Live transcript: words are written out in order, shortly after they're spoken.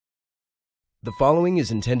The following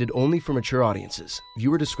is intended only for mature audiences.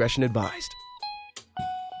 Viewer discretion advised.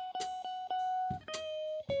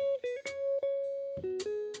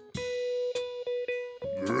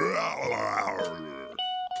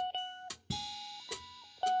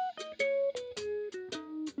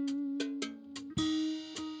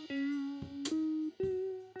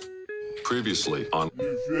 Previously on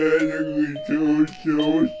Emphatically told,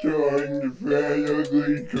 so son,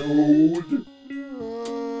 emphatically told.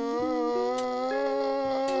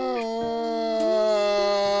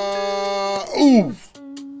 Oof!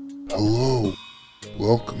 Hello,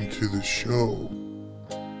 welcome to the show.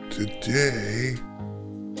 Today,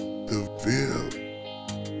 the VIB,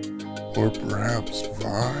 or perhaps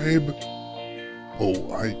VIB.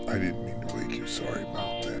 Oh, I didn't mean to wake you, sorry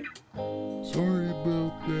about that. Sorry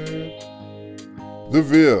about that. The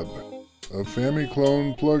VIB, a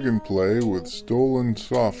Famiclone plug-and-play with stolen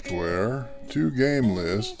software, 2 game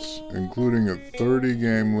lists, including a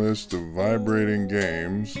 30-game list of vibrating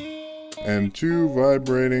games, and 2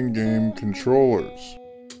 vibrating game controllers.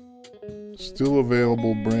 Still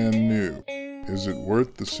available brand new. Is it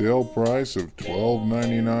worth the sale price of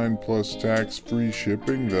 $12.99 plus tax-free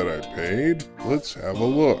shipping that I paid? Let's have a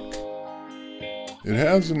look. It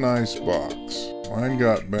has a nice box. Mine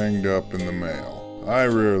got banged up in the mail. I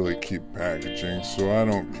rarely keep packaging, so I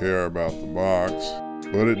don't care about the box,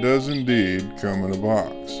 but it does indeed come in a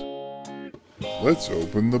box. Let's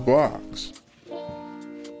open the box.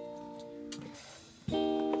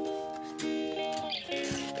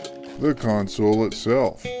 The console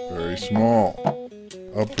itself, very small.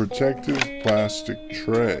 A protective plastic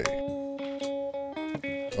tray.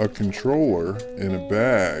 A controller in a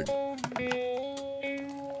bag.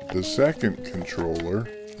 The second controller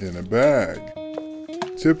in a bag.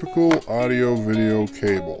 Typical audio-video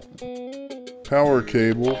cable. Power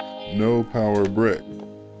cable, no power brick.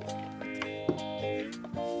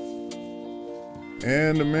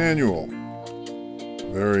 And a manual.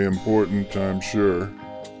 Very important, I'm sure.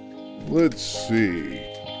 Let's see.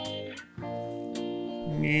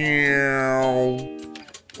 Meow.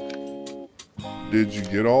 Did you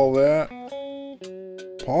get all that?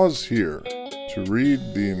 Pause here to read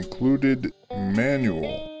the included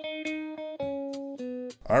manual.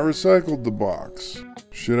 I recycled the box.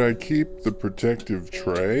 Should I keep the protective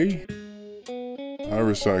tray? I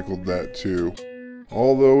recycled that too,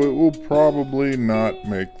 although it will probably not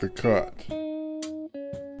make the cut.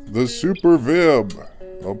 The Super VIB,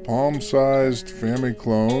 a palm-sized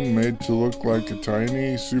Famiclone made to look like a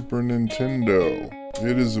tiny Super Nintendo.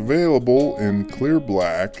 It is available in clear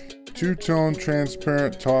black, 2-tone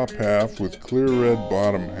transparent top half with clear red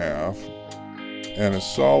bottom half, and a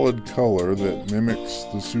solid color that mimics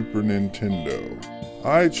the Super Nintendo.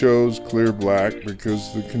 I chose clear black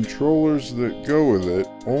because the controllers that go with it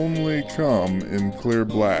only come in clear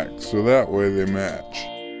black, so that way they match.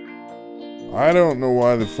 I don't know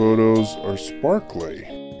why the photos are sparkly.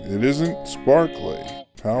 It isn't sparkly.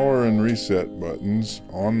 Power and reset buttons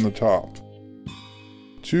on the top.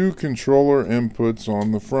 2 controller inputs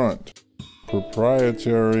on the front.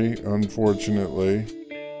 Proprietary, unfortunately.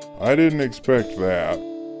 I didn't expect that.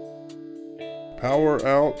 Power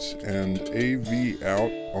out and AV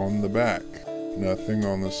out on the back. Nothing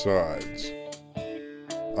on the sides.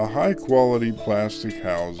 A high-quality plastic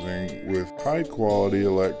housing with high-quality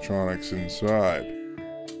electronics inside.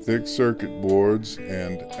 Thick circuit boards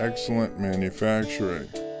and excellent manufacturing.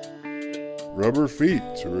 Rubber feet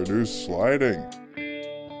to reduce sliding.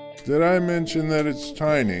 Did I mention that it's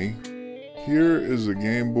tiny? Here is a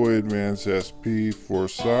Game Boy Advance SP for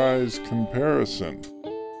size comparison.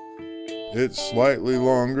 It's slightly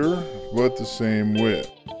longer, but the same width.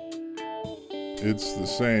 It's the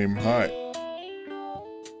same height.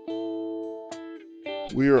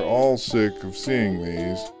 We are all sick of seeing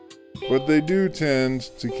these, but they do tend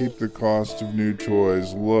to keep the cost of new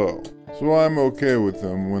toys low, so I'm okay with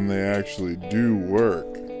them when they actually do work.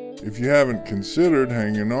 If you haven't considered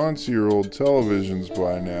hanging on to your old televisions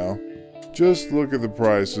by now, just look at the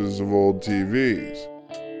prices of old TVs.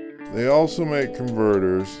 They also make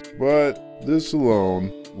converters, but this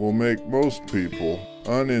alone will make most people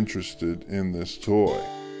uninterested in this toy.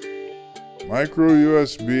 Micro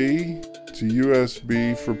USB to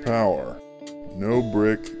USB for power. No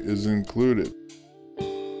brick is included.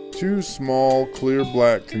 2 small clear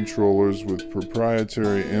black controllers with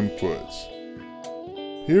proprietary inputs.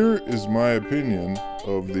 Here is my opinion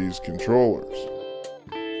of these controllers.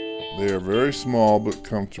 They are very small but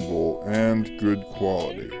comfortable and good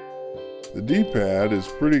quality. The D-pad is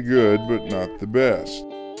pretty good but not the best.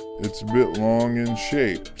 It's a bit long in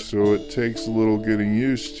shape, so it takes a little getting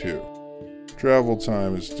used to. Travel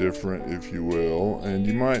time is different, if you will, and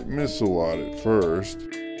you might miss a lot at first,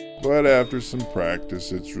 but after some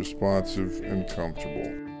practice it's responsive and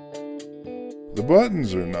comfortable. The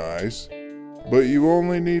buttons are nice, but you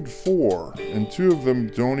only need 4, and 2 of them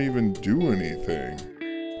don't even do anything.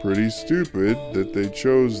 Pretty stupid that they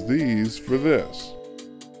chose these for this.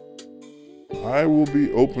 I will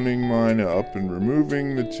be opening mine up and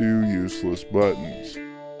removing the 2 useless buttons.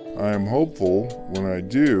 I am hopeful when I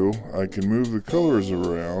do, I can move the colors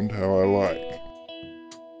around how I like.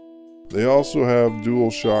 They also have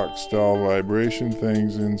DualShock style vibration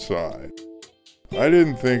things inside. I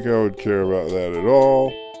didn't think I would care about that at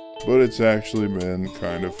all, but it's actually been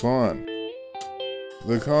kind of fun.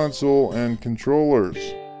 The console and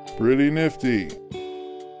controllers, pretty nifty.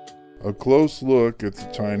 A close look at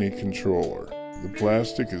the tiny controller. The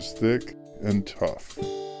plastic is thick and tough.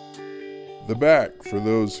 The back, for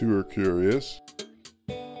those who are curious.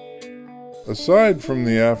 Aside from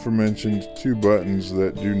the aforementioned 2 buttons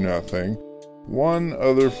that do nothing, one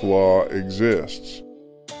other flaw exists.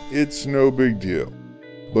 It's no big deal,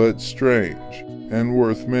 but strange and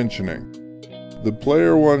worth mentioning. The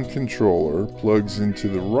Player 1 controller plugs into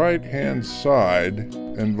the right-hand side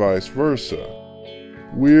and vice versa.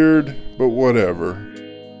 Weird, but whatever.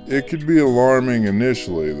 It could be alarming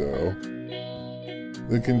initially, though.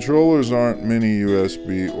 The controllers aren't mini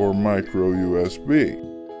USB or micro USB.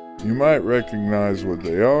 You might recognize what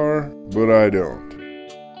they are, but I don't.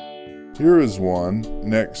 Here is one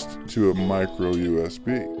next to a micro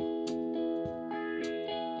USB.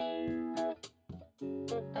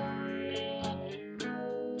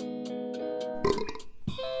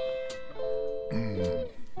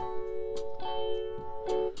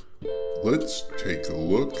 Let's take a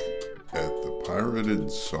look at the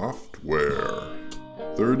pirated software.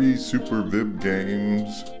 30 Super VIB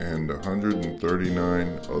games and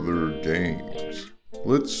 139 other games.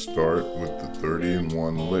 Let's start with the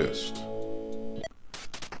 30-in-1 list.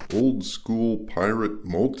 Old school pirate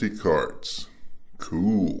multi-carts.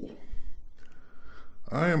 Cool.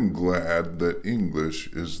 I am glad that English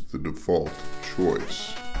is the default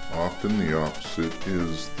choice. Often the opposite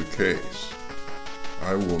is the case.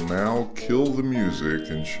 I will now kill the music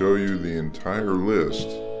and show you the entire list,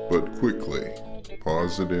 but quickly.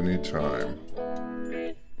 Pause at any time.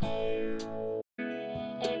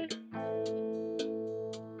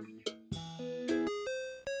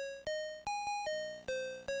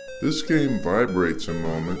 This game vibrates a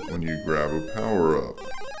moment when you grab a power-up.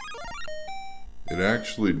 It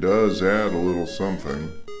actually does add a little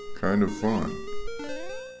something, kind of fun.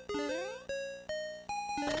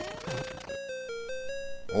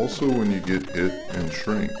 Also when you get hit and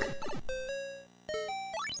shrink.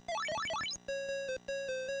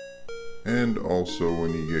 And also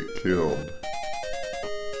when you get killed.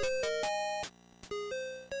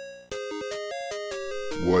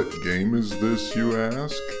 What game is this, you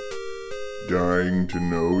ask? Dying to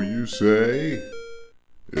know, you say?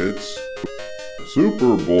 It's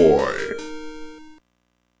Superboy.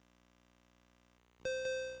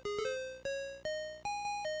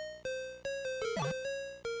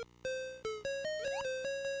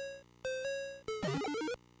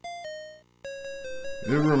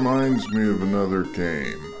 It reminds me of another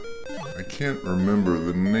game. I can't remember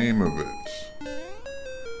the name of it.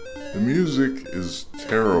 The music is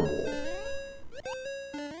terrible.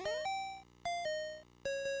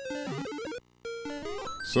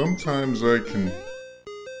 Sometimes I can...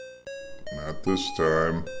 Not this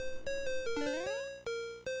time.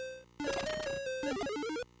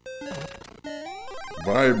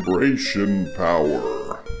 Vibration power.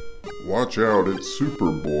 Watch out, it's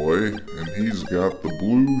Superboy, and he's got the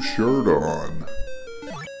blue shirt on.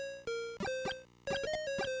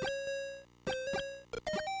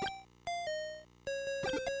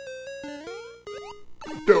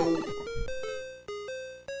 Dope.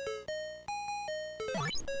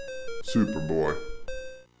 Superboy.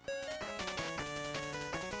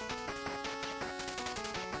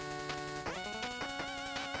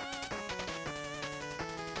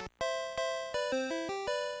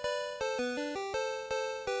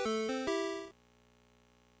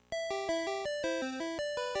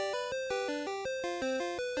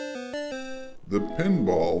 The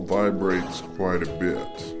pinball vibrates quite a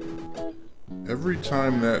bit. Every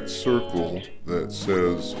time that circle that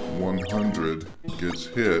says 100 gets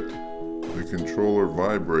hit, the controller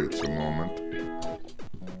vibrates a moment.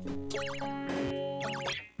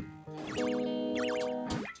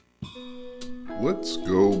 Let's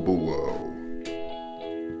go below.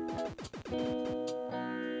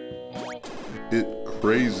 It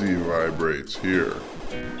crazy vibrates here.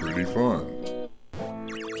 Pretty fun.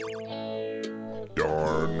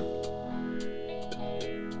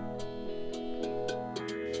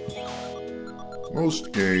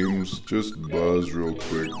 Most games just buzz real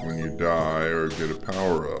quick when you die or get a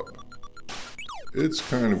power-up. It's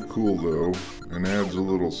kind of cool though, and adds a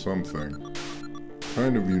little something.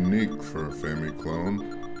 Kind of unique for a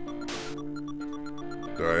Famiclone.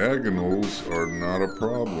 Diagonals are not a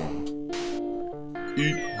problem.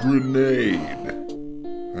 Eat grenade!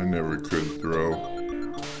 I never could throw.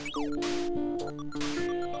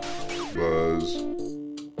 Buzz.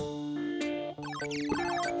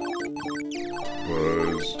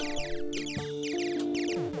 Buzz.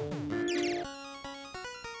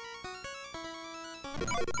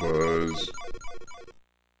 Buzz.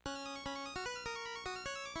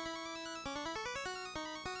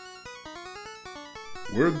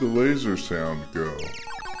 Where'd the laser sound go?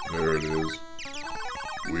 There it is.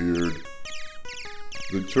 Weird.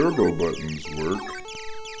 The turbo buttons work.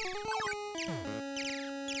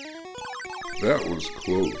 That was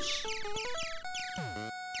close.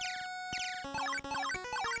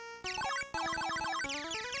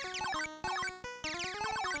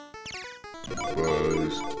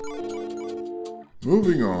 Buzz.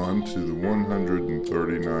 Moving on to the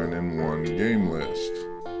 139 in 1 game list.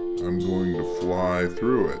 I'm going to fly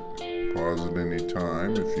through it. Pause at any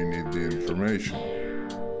time if you need the information.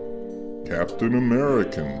 Captain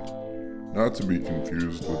American. Not to be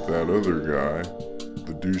confused with that other guy,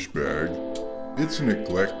 the douchebag. It's an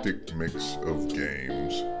eclectic mix of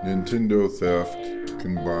games. Nintendo theft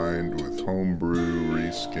combined with homebrew,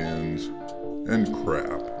 reskins, and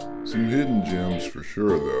crap. Some hidden gems for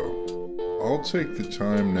sure though. I'll take the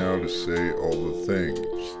time now to say all the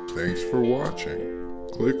things. Thanks for watching.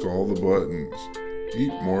 Click all the buttons.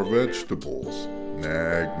 Eat more vegetables.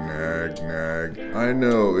 Nag, nag, nag. I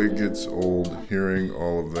know it gets old hearing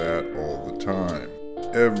all of that all the time.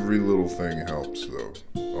 Every little thing helps though.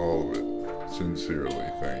 All of it. Sincerely,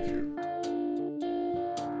 thank you.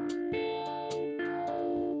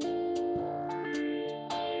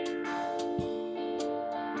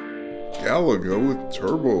 Galaga with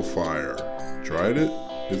Turbo Fire. Tried it?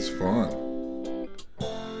 It's fun.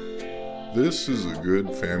 This is a good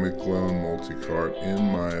Famiclone multi-cart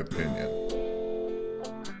in my opinion.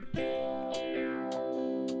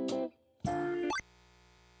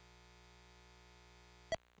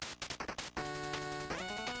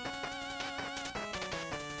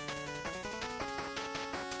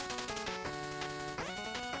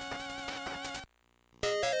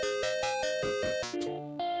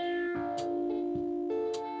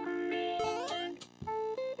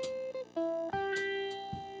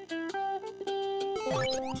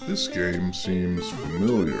 This game seems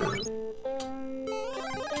familiar.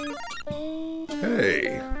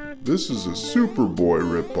 Hey, this is a Superboy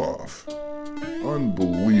ripoff.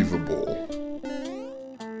 Unbelievable.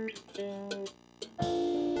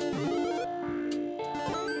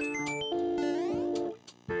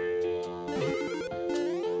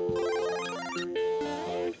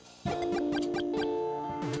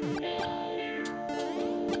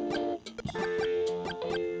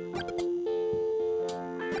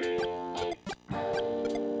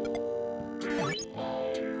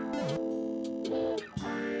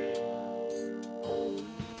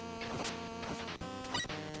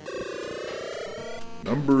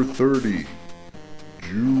 Number 30,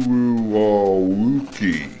 Juwawuki.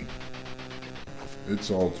 It's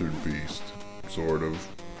Altered Beast, sort of.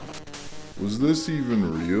 Was this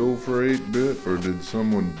even real for 8-bit, or did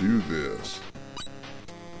someone do this?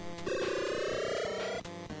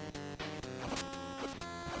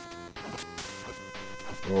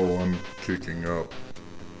 Oh, I'm kicking up.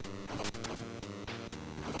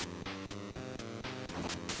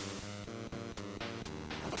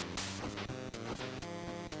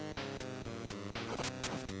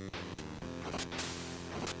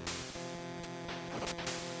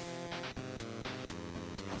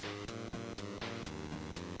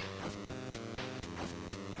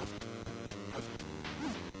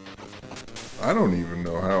 I don't even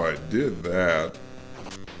know how I did that.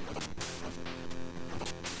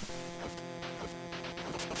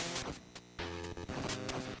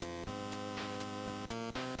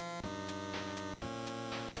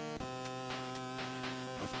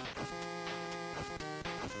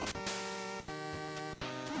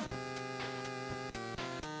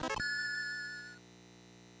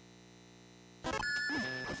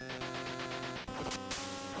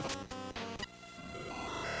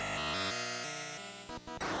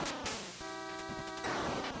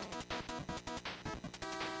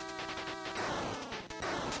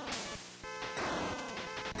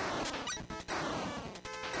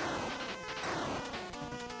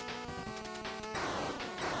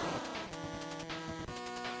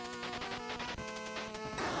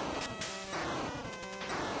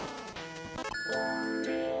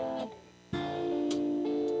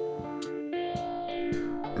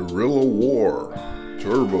 Guerrilla War,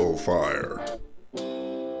 Turbo Fire.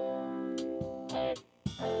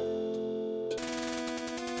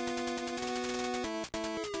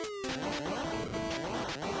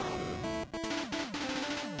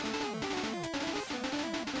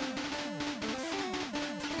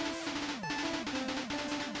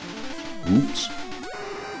 Oops.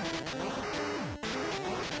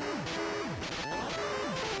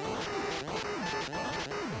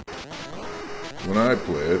 When I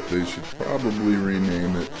play it, they should probably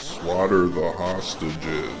rename it Slaughter the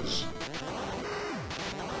Hostages.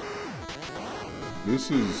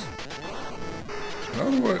 This is... How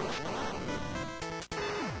do I...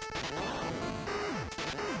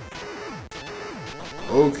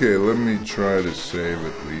 Okay, let me try to save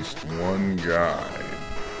at least one guy.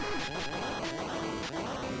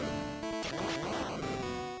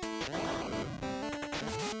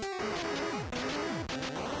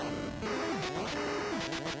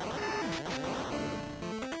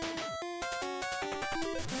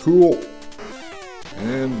 Cool.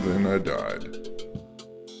 And then I died.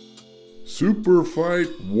 Super Fight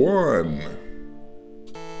 1.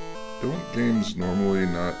 Don't games normally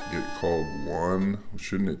not get called 1?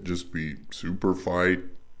 Shouldn't it just be Super Fight?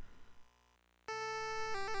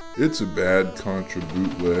 It's a bad Contra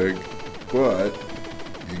bootleg, but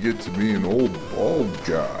you get to be an old bald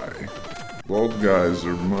guy. Bald guys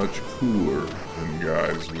are much cooler than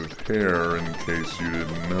guys with hair, in case you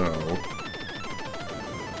didn't know.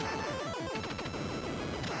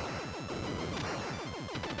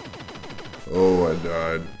 Oh, I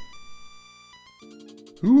died.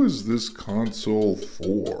 Who is this console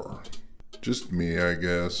for? Just me, I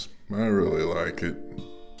guess. I really like it.